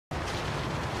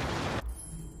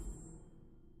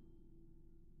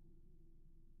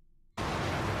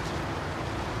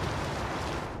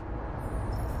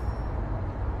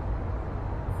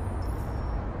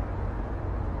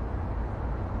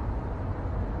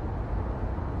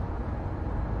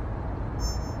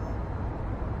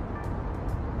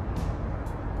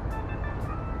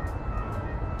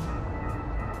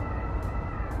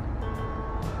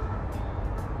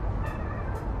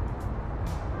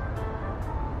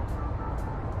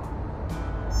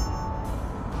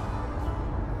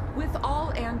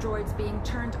all androids being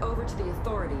turned over to the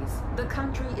authorities, the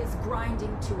country is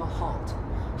grinding to a halt.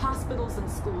 Hospitals and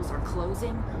schools are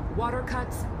closing, water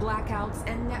cuts, blackouts,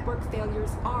 and network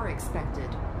failures are expected.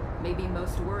 Maybe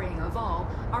most worrying of all,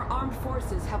 our armed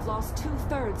forces have lost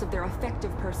 2/3 of their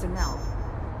effective personnel.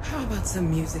 How about some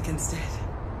music instead?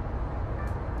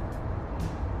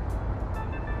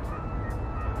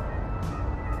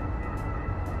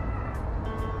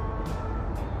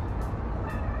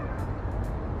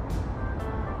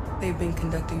 They've been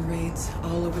conducting raids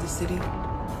all over the city.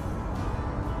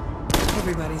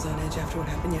 Everybody's on edge after what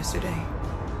happened yesterday.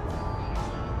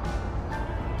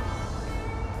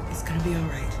 It's gonna be all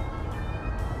right.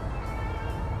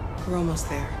 We're almost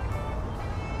there.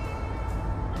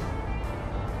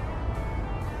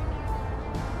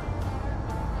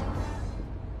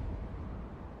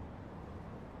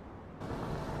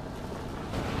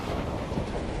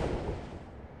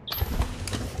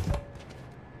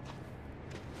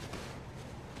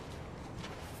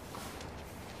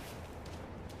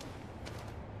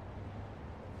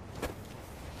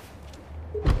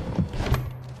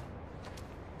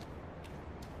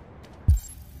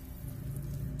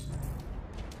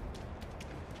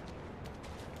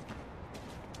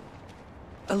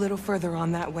 A little further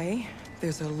on that way,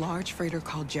 there's a large freighter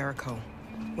called Jericho.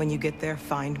 When you get there,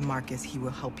 find Marcus. He will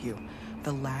help you.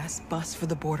 The last bus for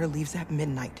the border leaves at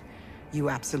midnight. You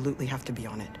absolutely have to be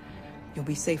on it. You'll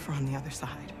be safer on the other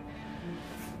side.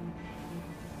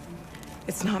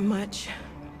 It's not much,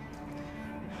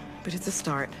 but it's a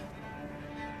start.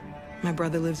 My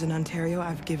brother lives in Ontario.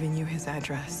 I've given you his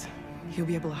address. He'll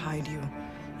be able to hide you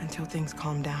until things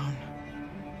calm down.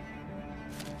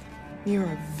 You're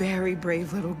a very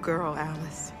brave little girl,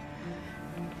 Alice.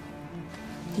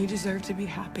 You deserve to be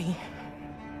happy.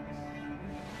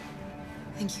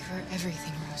 Thank you for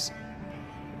everything, Rose.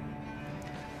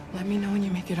 Let me know when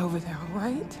you make it over there, all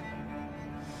right?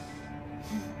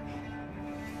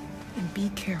 And be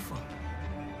careful.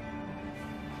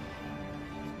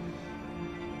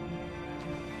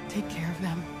 Take care of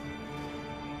them.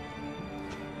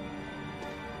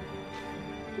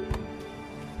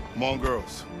 Come on,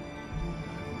 girls.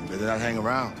 You better not hang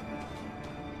around.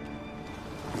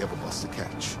 We have a bus to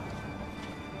catch.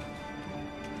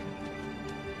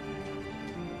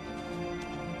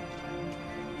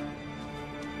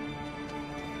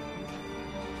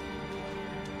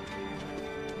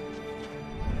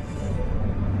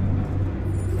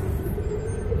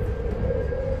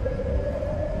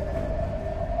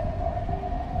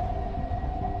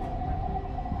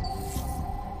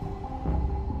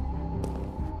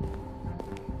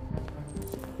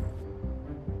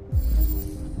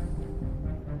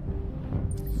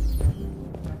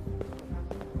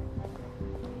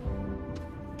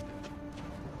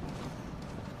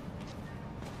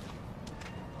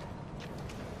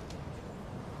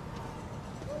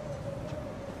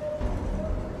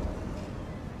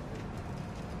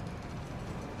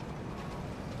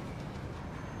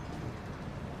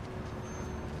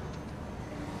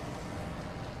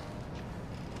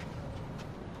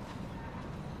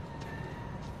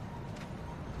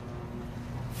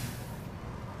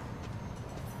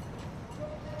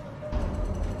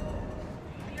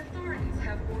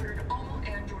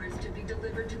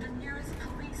 To the nearest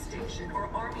police station or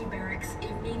army barracks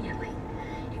immediately.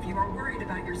 If you are worried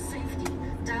about your safety,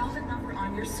 dial the number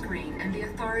on your screen and the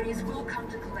authorities will come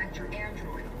to collect your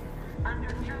android.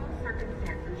 Under no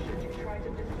circumstances should you try to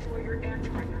destroy your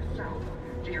android yourself.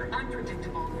 They are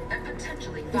unpredictable and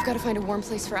potentially violent. We've got to find a warm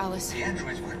place for Alice. The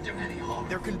androids weren't doing any harm.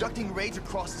 They're conducting raids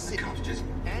across the city. The cops just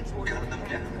gunning them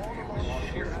down. It was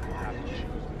sheer carnage.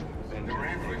 There were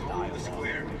androids all over the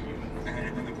square.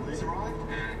 And when the police arrived,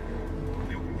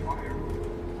 they opened fire.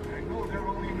 I know they're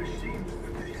only machines,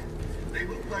 but they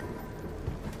look like...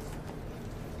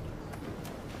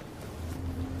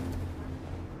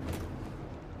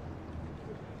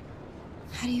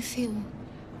 How do you feel?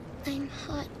 I'm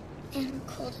hot and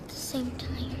cold at the same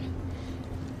time.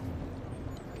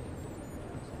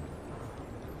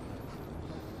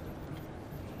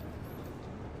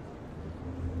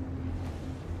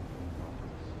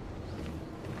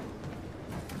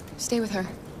 Stay with her.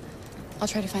 I'll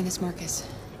try to find this Marcus.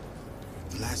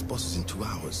 The last bus is in 2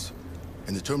 hours.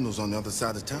 And the terminal's on the other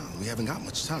side of town. We haven't got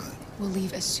much time. We'll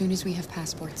leave as soon as we have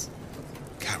passports.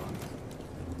 Carol,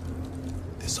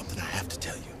 there's something I have to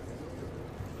tell you.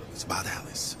 It's about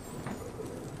Alice.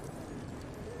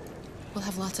 We'll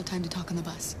have lots of time to talk on the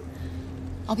bus.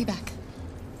 I'll be back.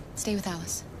 Stay with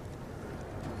Alice.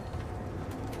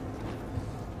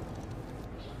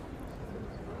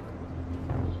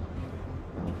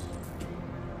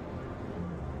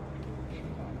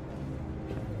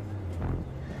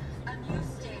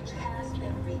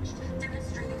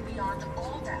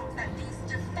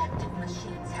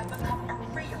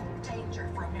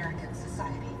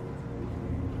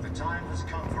 time has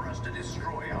come for us to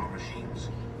destroy our machines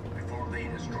before they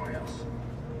destroy us.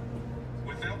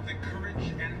 Without the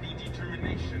courage and the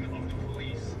determination of the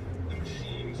police, the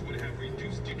machines would have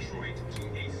reduced Detroit to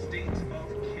a state of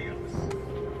chaos.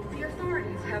 The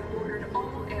authorities have ordered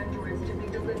all androids to be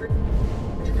delivered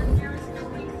to the nearest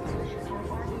police station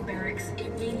or army barracks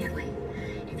immediately.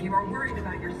 If you are worried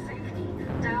about your safety,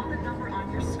 dial the number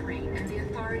on your screen and the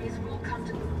authorities will come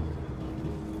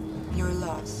to... You're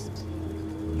lost.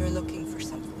 You're looking for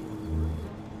something.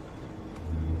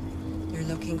 You're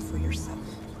looking for yourself.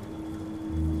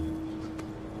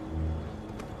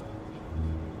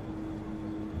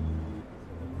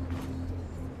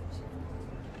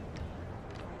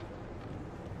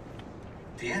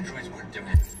 The androids weren't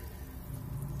doing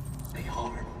any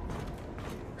harm.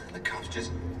 The cops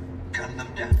just gunned them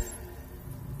down.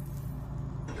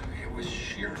 It was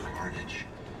sheer carnage.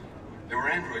 There were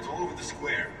androids all over the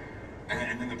square.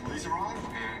 And then the police arrived,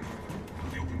 and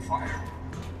they opened fire.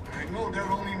 I know they're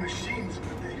only machines,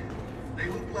 but they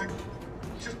look like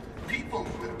just people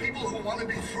who want to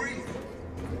be free.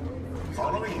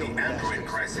 Following the android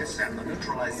crisis and the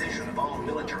neutralization of all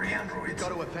military androids,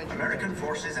 American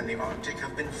forces in the Arctic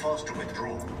have been forced to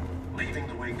withdraw, leaving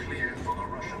the way clear for the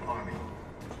Russian army.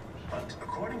 But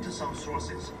according to some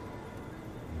sources...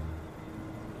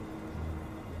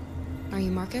 Are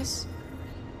you Marcus?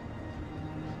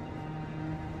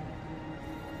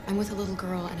 I'm with a little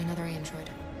girl and another android.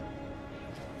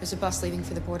 There's a bus leaving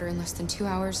for the border in less than 2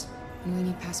 hours, and we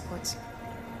need passports.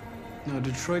 No,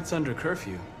 Detroit's under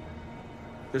curfew.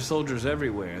 There's soldiers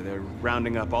everywhere. They're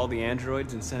rounding up all the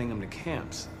androids and sending them to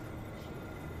camps.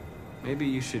 Maybe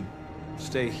you should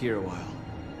stay here a while.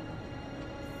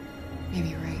 Maybe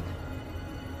you're right.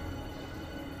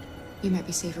 You might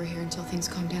be safer here until things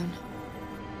calm down.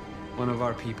 One of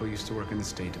our people used to work in the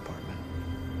State Department.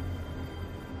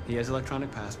 He has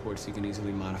electronic passports he can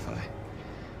easily modify.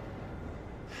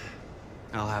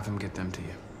 I'll have him get them to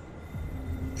you.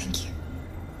 Thank you.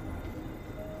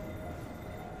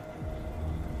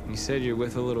 You said you're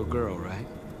with a little girl, right?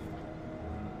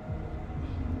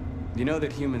 You know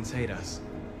that humans hate us.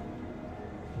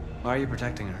 Why are you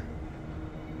protecting her?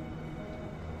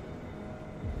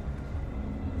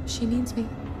 She needs me.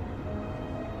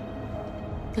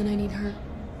 And I need her.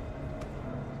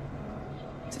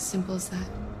 It's as simple as that.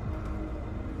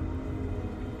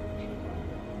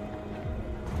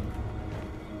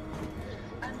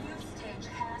 A new stage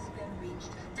has been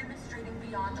reached, demonstrating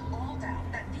beyond all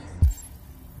doubt that these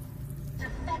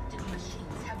defective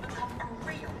machines have become a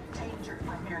real danger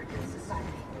for American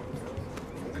society.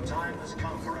 The time has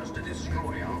come for us to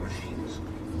destroy our machines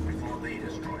before they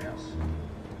destroy us.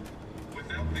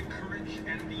 Without the courage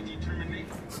and the determination...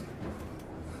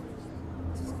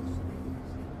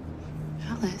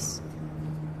 Alice.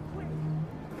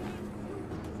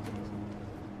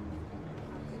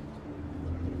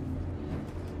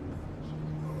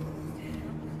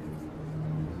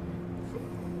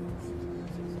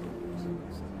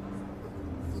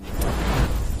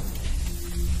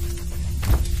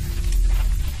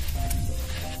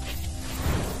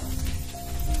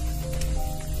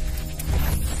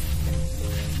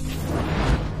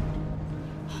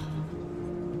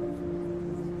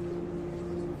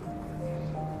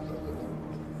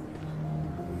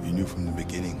 You knew from the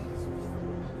beginning.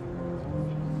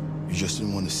 You just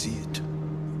didn't want to see it.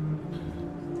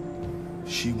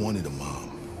 She wanted a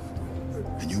mom,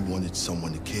 and you wanted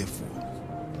someone to care for.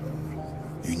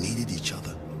 You needed each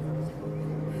other.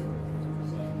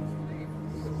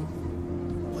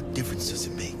 What difference does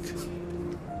it make?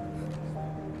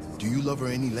 Do you love her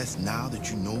any less now that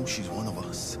you know she's one of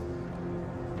us?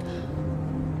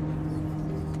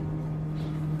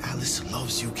 Alice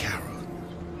loves you, Kara.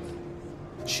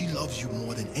 She loves you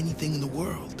more than anything in the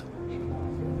world.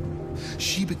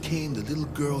 She became the little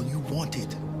girl you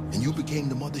wanted, and you became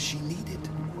the mother she needed.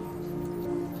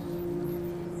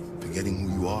 Forgetting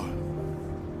who you are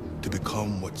to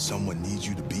become what someone needs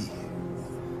you to be.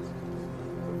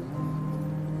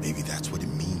 Maybe that's what it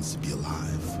means to be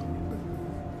alive.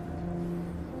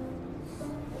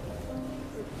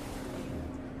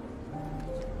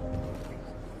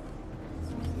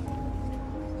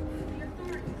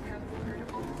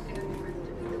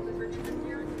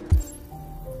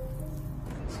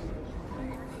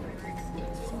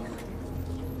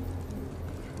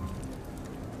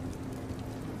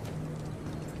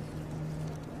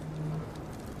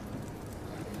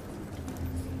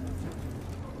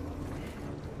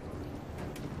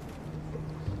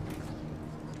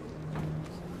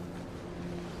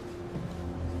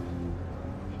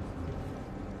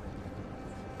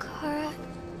 Kara,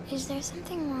 is there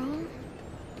something wrong?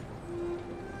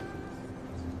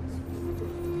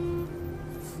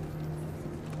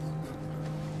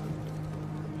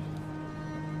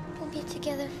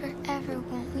 together forever,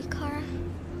 won't we, Kara?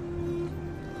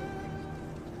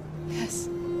 Yes.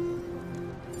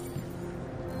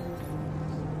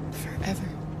 Forever.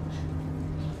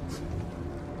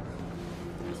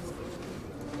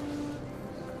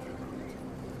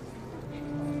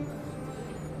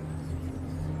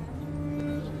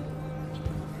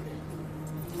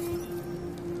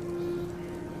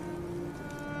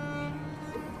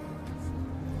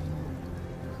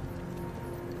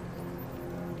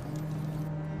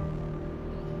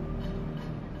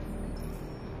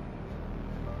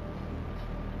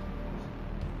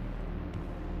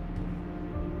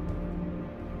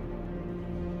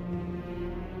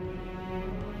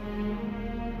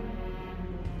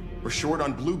 We're short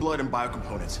on blue blood and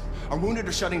biocomponents. Our wounded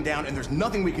are shutting down, and there's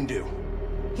nothing we can do.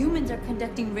 Humans are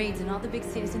conducting raids in all the big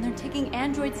cities, and they're taking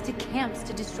androids to camps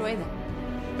to destroy them.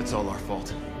 It's all our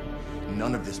fault.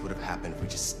 None of this would have happened if we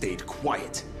just stayed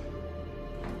quiet.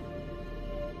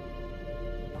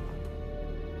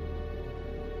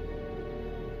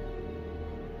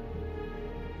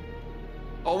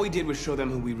 All we did was show them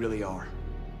who we really are.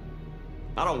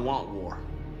 I don't want war,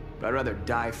 but I'd rather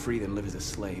die free than live as a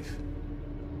slave.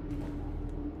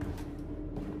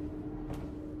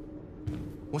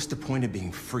 What's the point of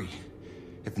being free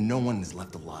if no one is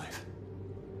left alive?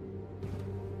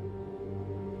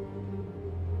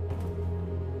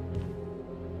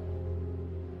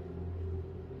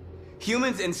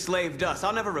 Humans enslaved us.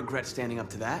 I'll never regret standing up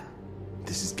to that.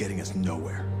 This is getting us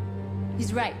nowhere.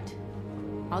 He's right.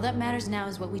 All that matters now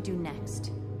is what we do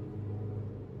next.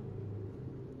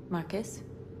 Marcus?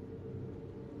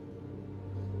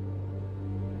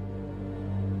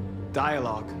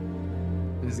 Dialogue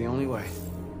is the only way.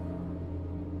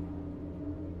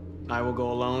 I will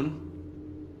go alone.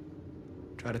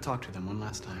 Try to talk to them one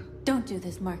last time. Don't do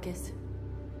this, Marcus.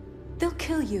 They'll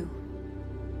kill you.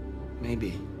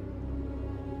 Maybe.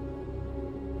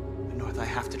 But North, I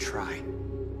have to try.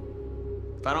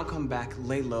 If I don't come back,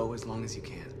 lay low as long as you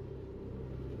can.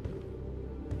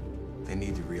 They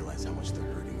need to realize how much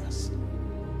they're hurting us.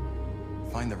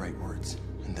 Find the right words,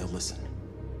 and they'll listen.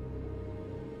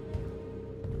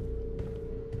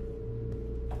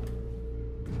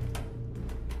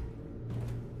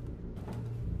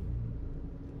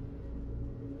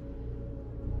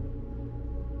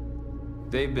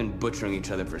 They've been butchering each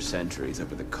other for centuries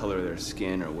over the color of their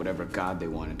skin or whatever god they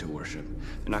wanted to worship.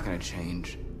 They're not gonna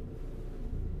change.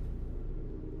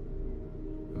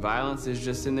 Violence is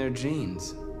just in their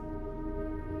genes.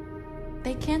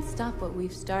 They can't stop what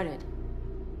we've started.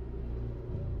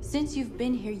 Since you've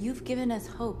been here, you've given us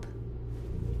hope.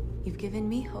 You've given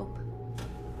me hope.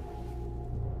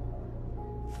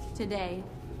 Today,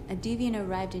 a deviant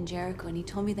arrived in Jericho and he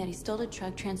told me that he stole a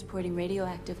truck transporting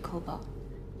radioactive cobalt.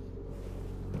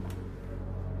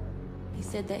 He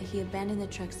said that he abandoned the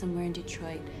truck somewhere in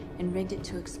Detroit and rigged it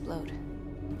to explode.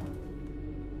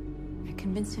 I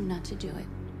convinced him not to do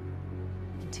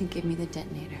it, to give me the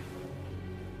detonator.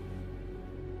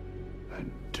 A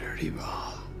dirty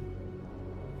bomb.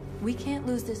 We can't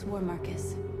lose this war,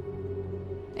 Marcus.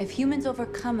 If humans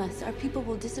overcome us, our people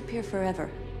will disappear forever.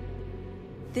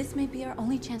 This may be our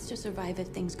only chance to survive if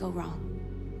things go wrong.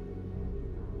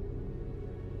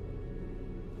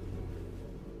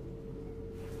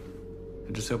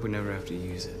 I just hope we never have to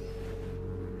use it.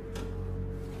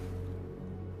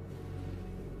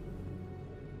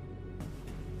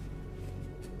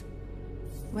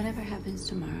 Whatever happens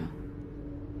tomorrow,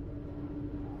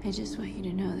 I just want you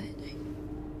to know that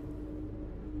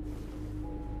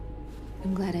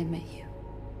I'm glad I met you.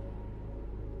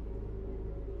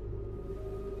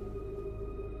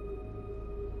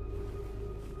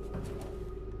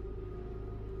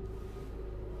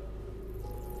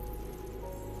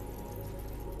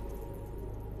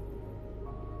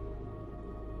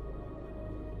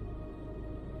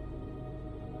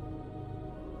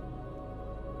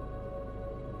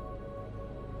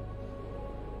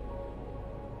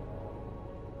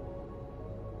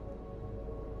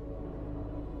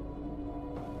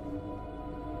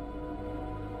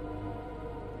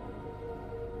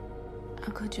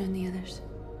 I'll go join the others.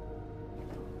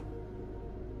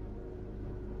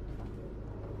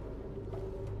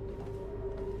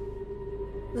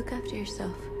 Look after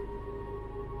yourself.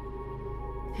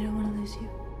 I don't want to lose you.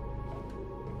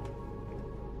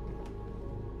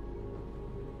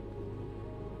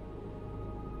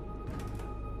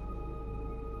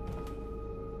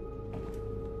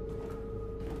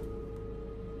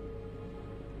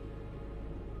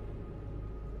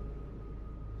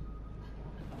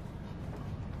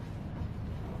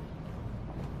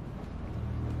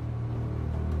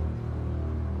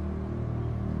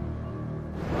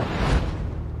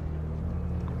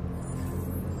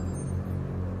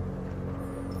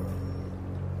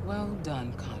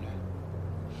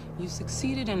 You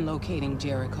succeeded in locating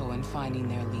Jericho and finding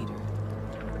their leader.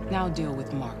 Now deal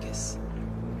with Marcus.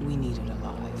 We need it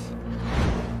alive.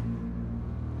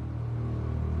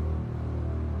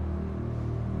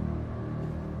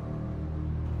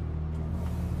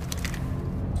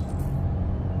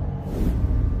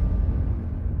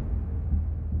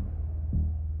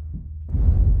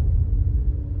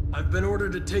 I've been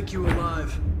ordered to take you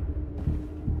alive.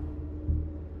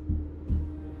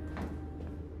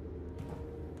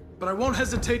 But I won't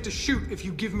hesitate to shoot if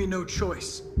you give me no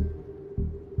choice.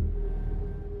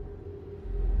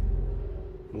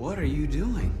 What are you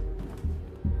doing?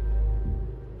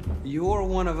 You're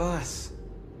one of us.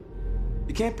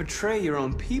 You can't betray your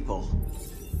own people.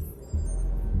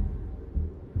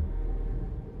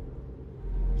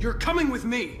 You're coming with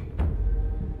me!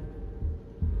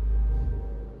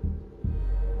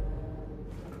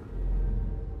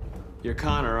 You're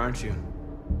Connor, aren't you?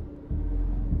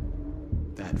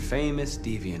 That famous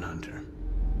deviant hunter.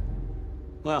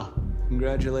 Well,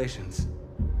 congratulations.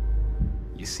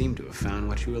 You seem to have found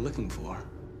what you were looking for.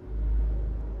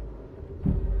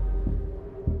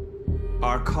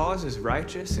 Our cause is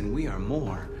righteous, and we are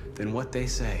more than what they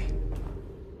say.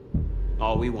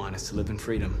 All we want is to live in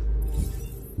freedom.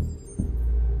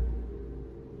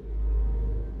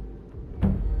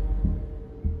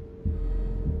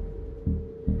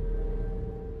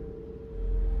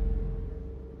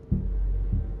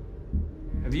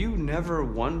 Have you never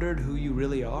wondered who you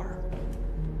really are?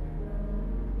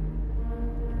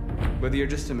 Whether you're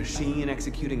just a machine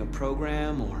executing a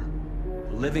program or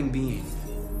a living being,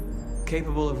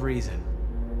 capable of reason.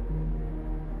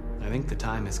 I think the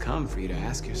time has come for you to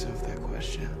ask yourself that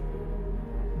question.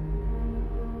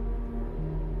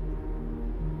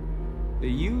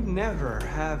 You never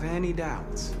have any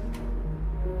doubts.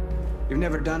 You've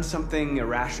never done something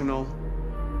irrational,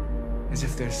 as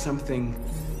if there's something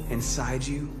inside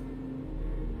you,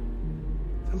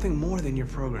 something more than your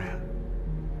program.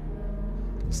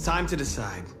 It's time to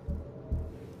decide.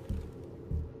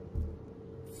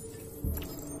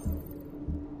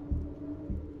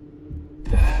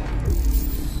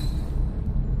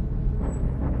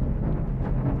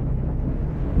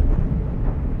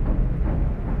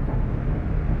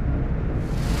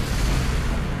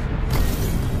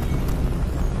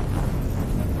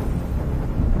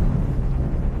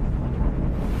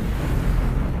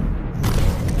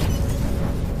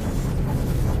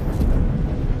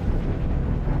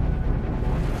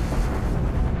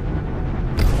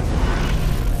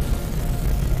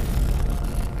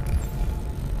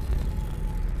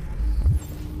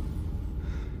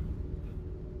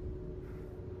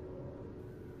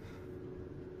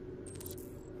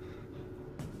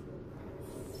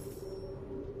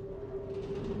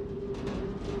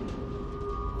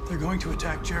 They're going to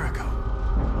attack Jericho.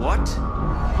 What?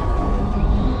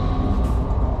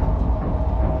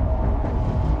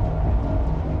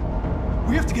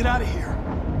 We have to get out of here.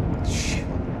 Shit.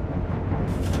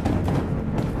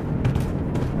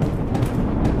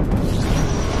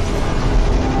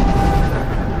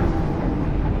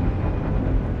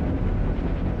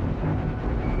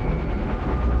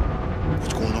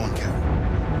 What's going on, Carol?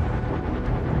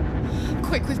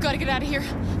 Quick, we've got to get out of here.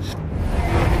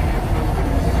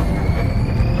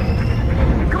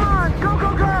 Come on, go, go,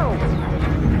 go!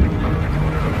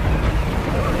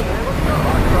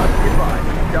 Crossroads, goodbye.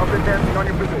 Self-advancing on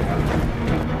your position.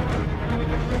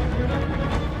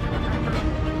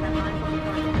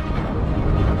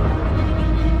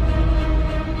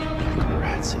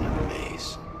 Rats in a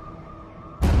maze.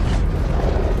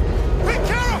 Hey,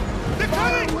 Carol! They're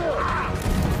coming!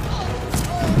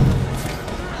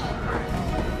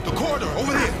 The corridor,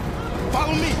 over there.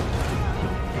 Follow me.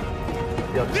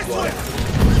 This way!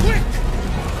 Quick!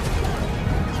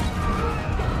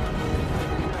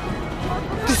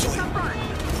 This way.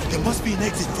 There must be an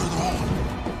exit further on.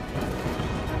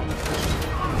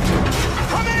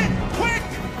 Come in! Quick!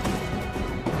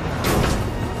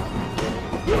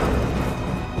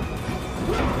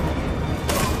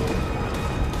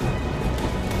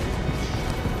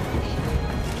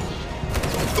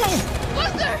 Go!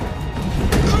 Buster!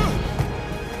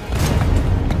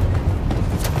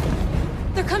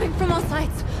 They're coming from all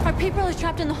sides. Our people are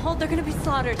trapped in the hold. They're gonna be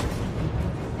slaughtered.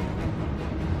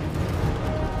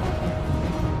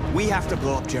 We have to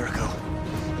blow up Jericho.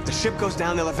 If the ship goes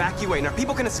down, they'll evacuate, and our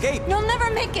people can escape. You'll never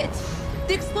make it!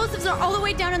 The explosives are all the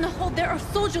way down in the hold. There are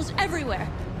soldiers everywhere.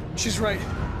 She's right.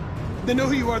 They know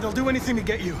who you are. They'll do anything to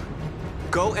get you.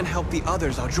 Go and help the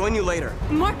others. I'll join you later.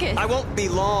 Marcus! I won't be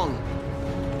long.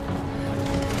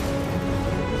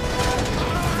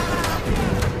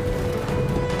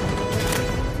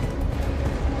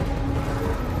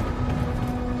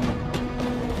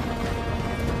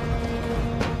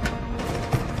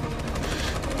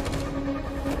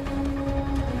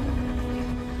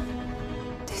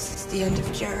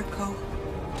 Jericho.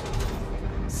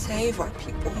 Save our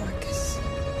people, Marcus.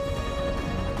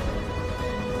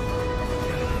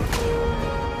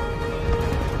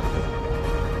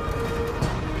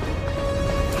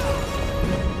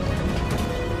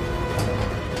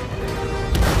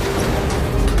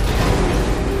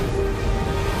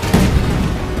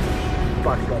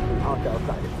 Bodyguard from Hawk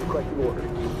outside. It's requesting orders.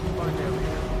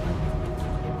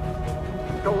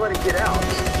 Don't let it get out.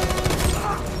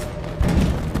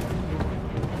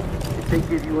 If they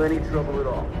give you any trouble at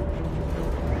all.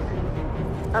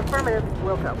 Affirmative.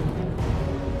 Will come.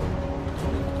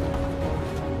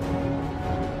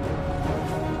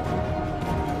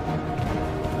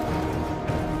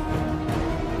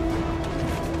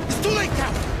 It's too late,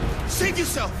 Carol! Save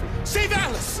yourself! Save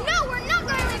Alice! No, we're not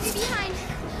going to leave you behind.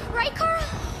 Right, Carl?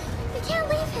 We can't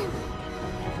leave him.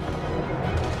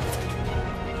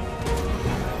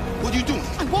 What are you doing?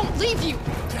 I won't leave you!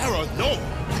 Kara, no!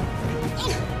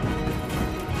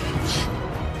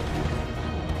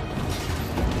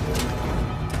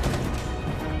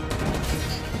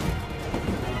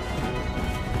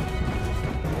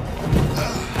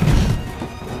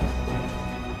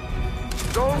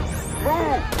 Don't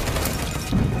move!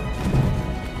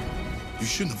 You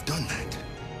shouldn't have done that.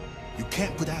 You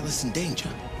can't put Alice in danger.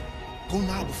 Go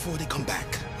now before they come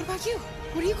back. What about you?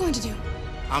 What are you going to do?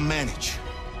 I'll manage.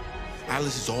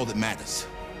 Alice is all that matters.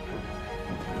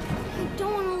 I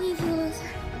don't want to leave you, Luther.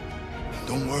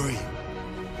 Don't worry.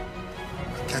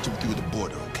 I'll catch up with you at the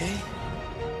border, okay?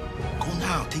 Go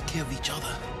now. Take care of each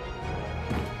other.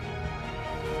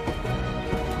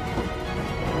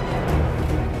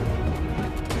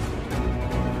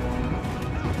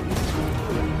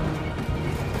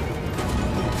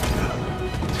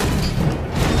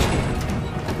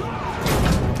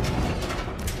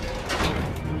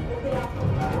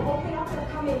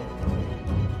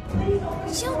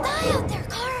 She'll die out there,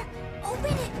 Kara.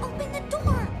 Open it. Open the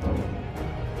door.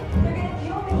 They're gonna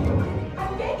kill me.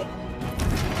 I'm begging.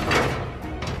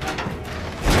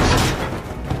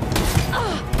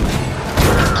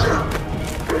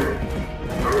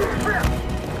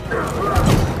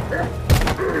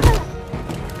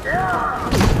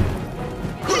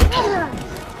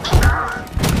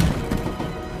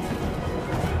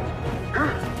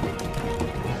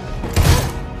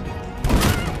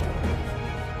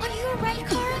 Are you alright,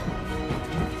 Kara?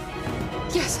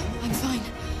 Yes, I'm fine.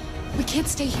 We can't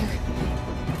stay here.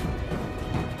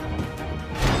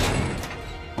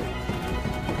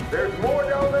 There's more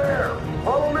down there!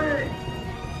 Follow me!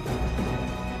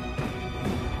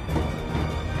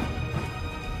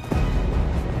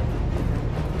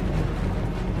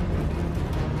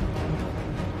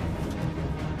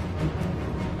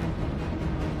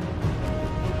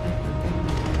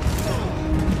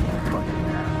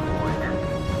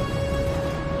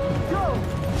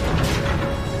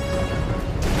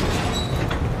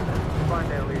 Find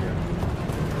that leader.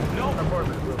 No!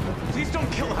 Apartment, Wilson. Please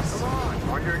don't kill us! Come on!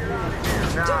 On your knees here,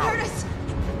 now! Don't hurt us.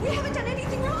 We haven't done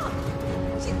anything wrong.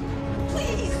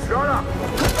 Please. Shut up!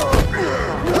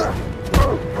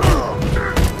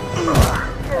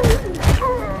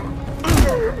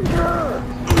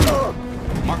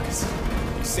 Marcus,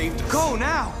 you saved us. Go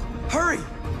now! Hurry!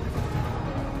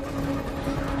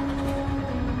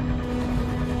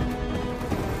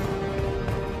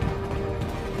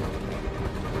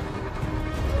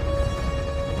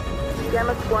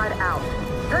 Gamma squad out.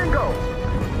 Tango!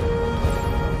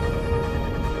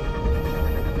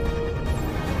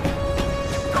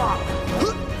 Stop!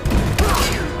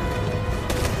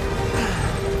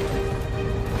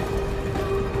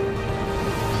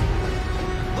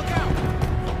 Look out!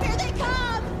 Here they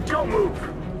come. Don't move!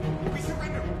 We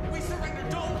surrender! We surrender!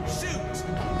 Don't shoot!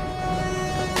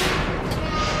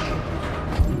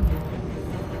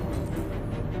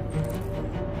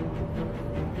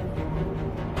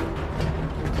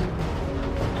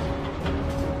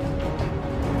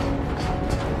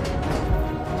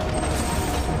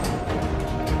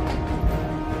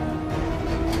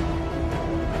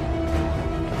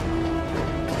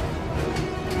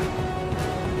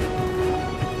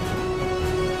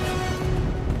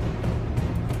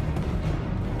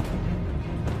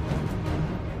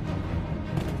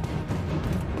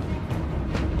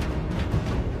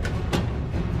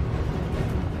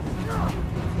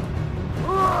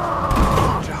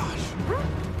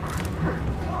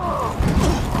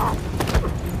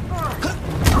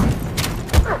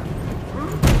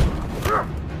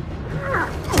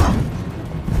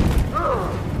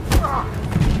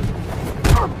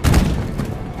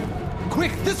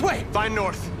 Quick, this way! Find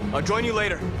North. I'll join you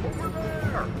later.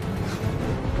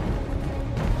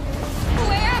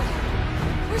 Way out!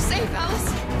 We're safe,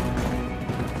 Alice.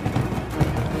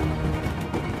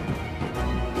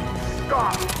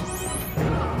 Stop!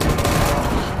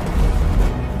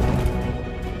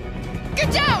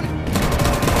 Get down!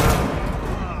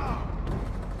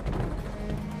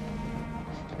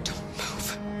 Don't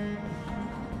move.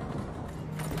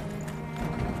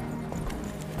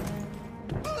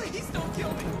 Please don't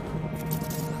kill me.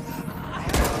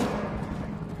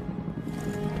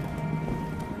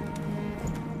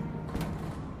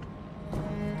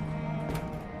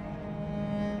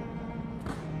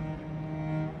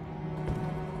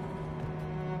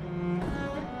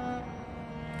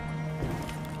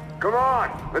 Come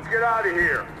on, let's get out of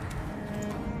here.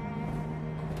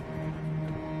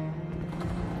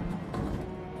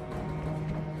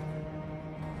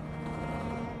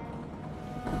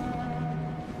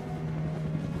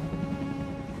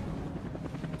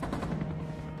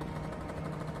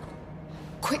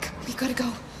 Quick, we gotta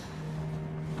go.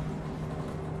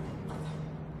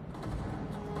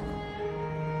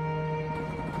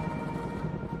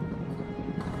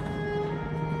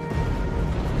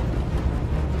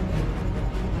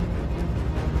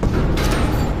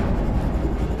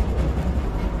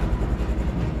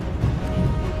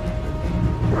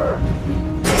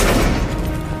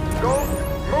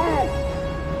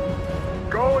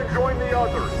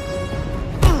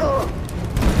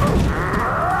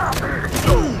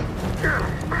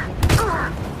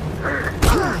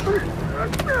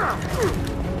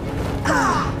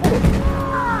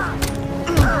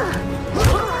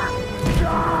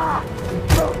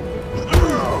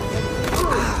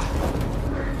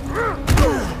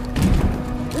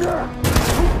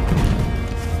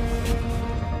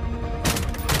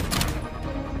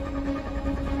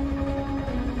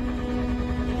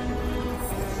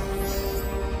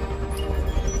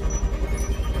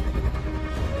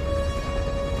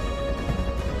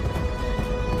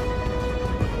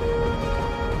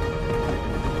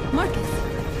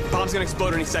 Bomb's gonna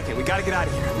explode any second. We gotta get out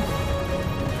of here.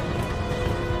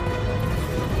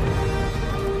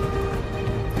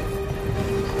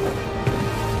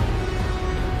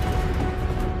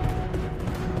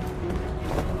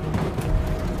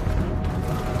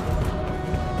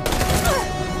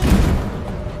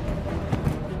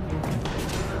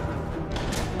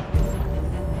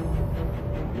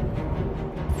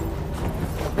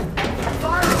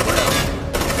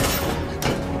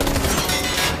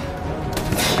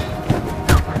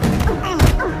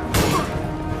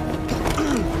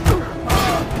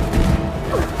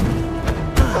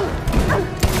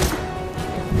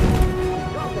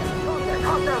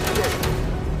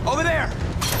 Over there!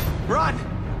 Run!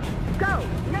 Go,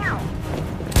 now!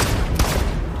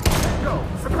 Let's go!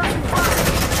 Suppressing fire!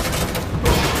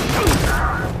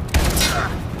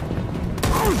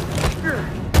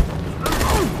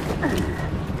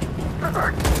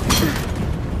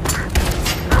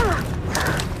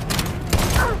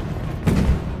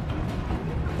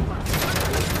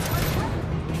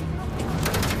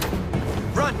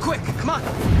 Run, quick! Come on!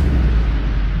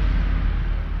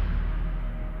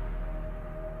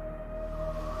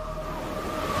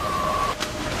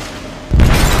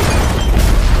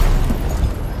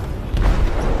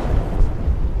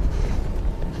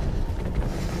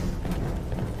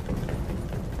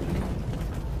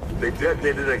 They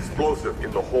detonated an explosive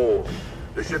in the hold.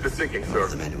 The ship is sinking, sir.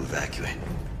 The men to evacuate.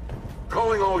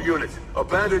 Calling all units.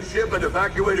 Abandon ship and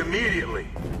evacuate immediately.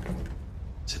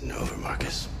 Is it over,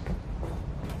 Marcus?